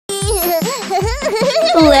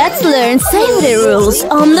Let's learn safety rules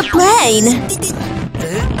on the plane.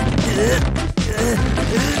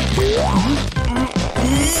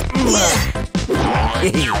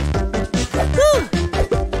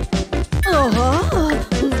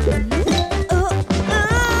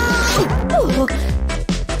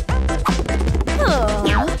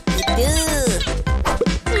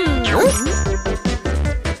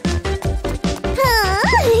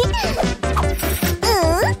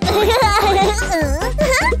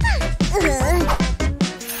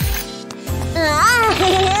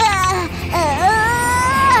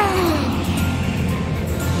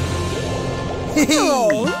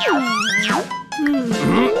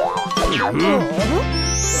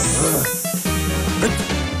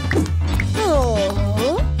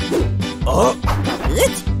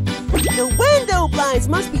 The window blinds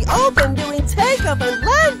must be open during takeoff and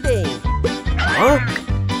landing. Huh?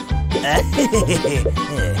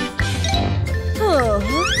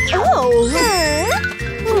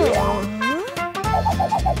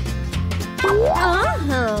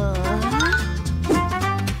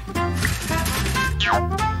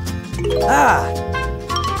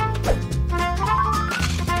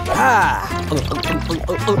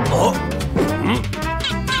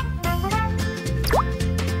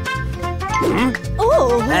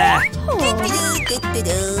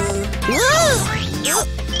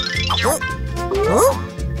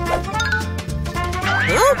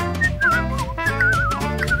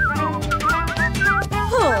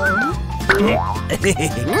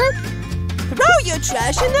 Throw your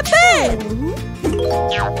trash in the bin.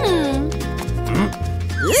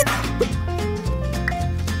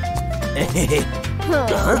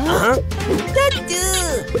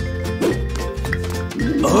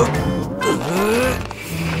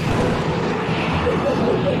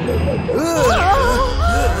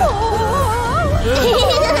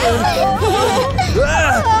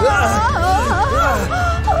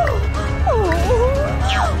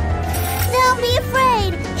 Don't be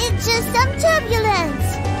afraid. It's just some turbulence.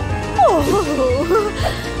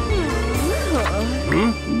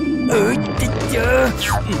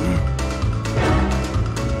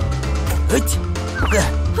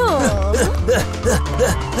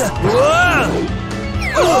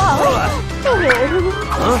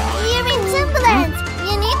 You're in turbulence.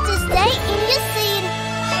 You need to stay in your seat.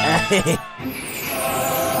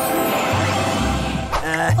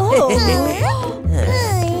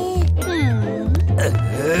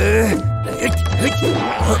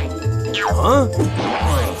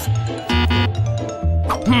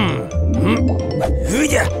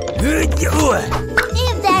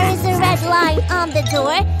 If there is a red line on the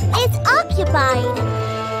door, it's occupied.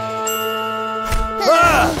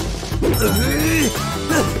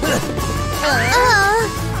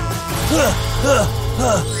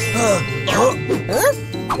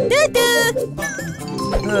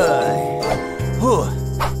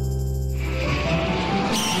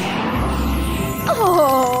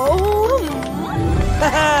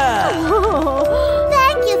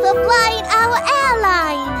 Thank you for flying our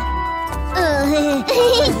airline.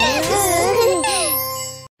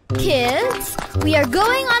 Kids, we are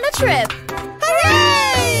going on a trip.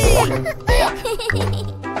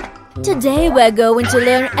 Today we're going to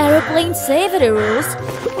learn airplane safety rules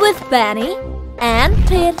with Penny and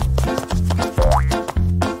Pit.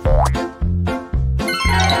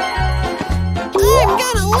 I'm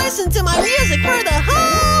gonna listen to my music for the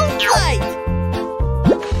whole flight.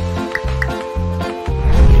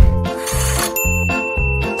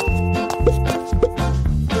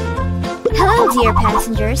 Hello, dear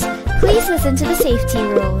passengers. Please listen to the safety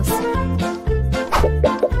rules.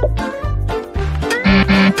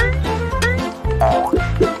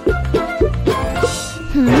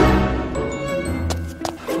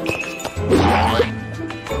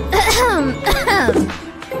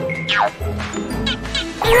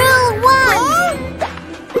 Rule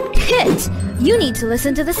 1. Pit, you need to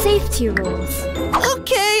listen to the safety rules.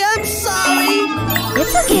 Okay, I'm sorry.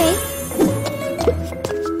 It's okay.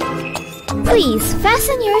 Please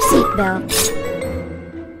fasten your seatbelts.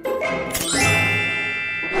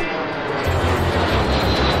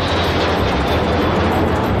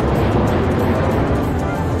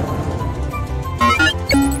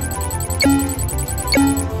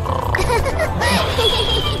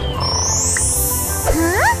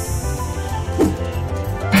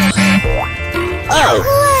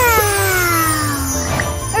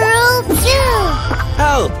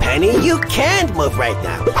 Oh, Penny, you can't move right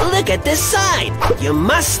now. Look at this sign. You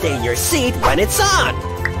must stay in your seat when it's on.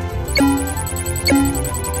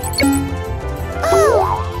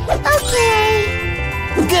 Oh, okay.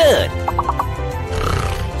 Good.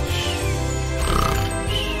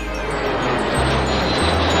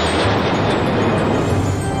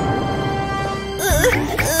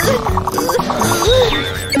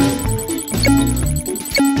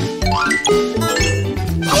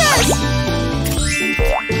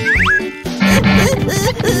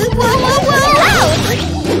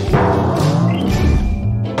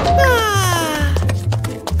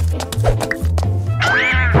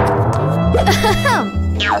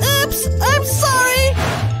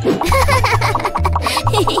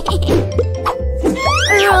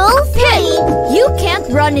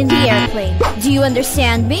 run in the airplane. Do you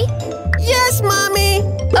understand me? Yes, Mommy!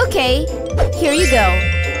 Okay, here you go.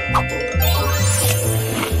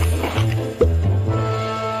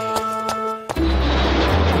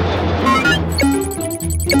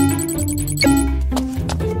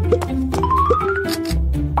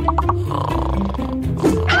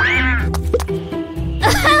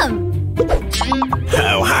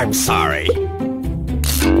 Oh, I'm sorry.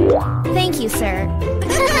 Thank you, sir.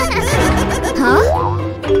 Huh?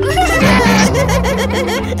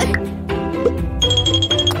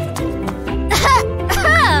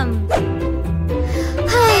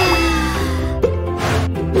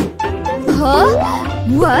 Huh?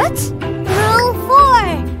 What? Rule 4.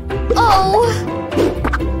 Oh!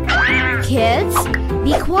 Kids,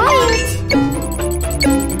 be quiet.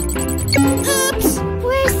 Oops,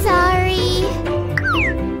 we're sorry.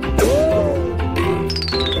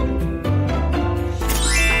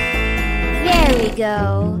 There we go.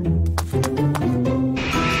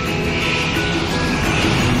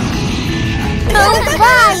 Rule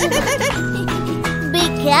 5. Be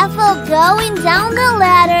careful going down the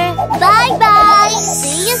ladder. Bye-bye.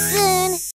 See you soon.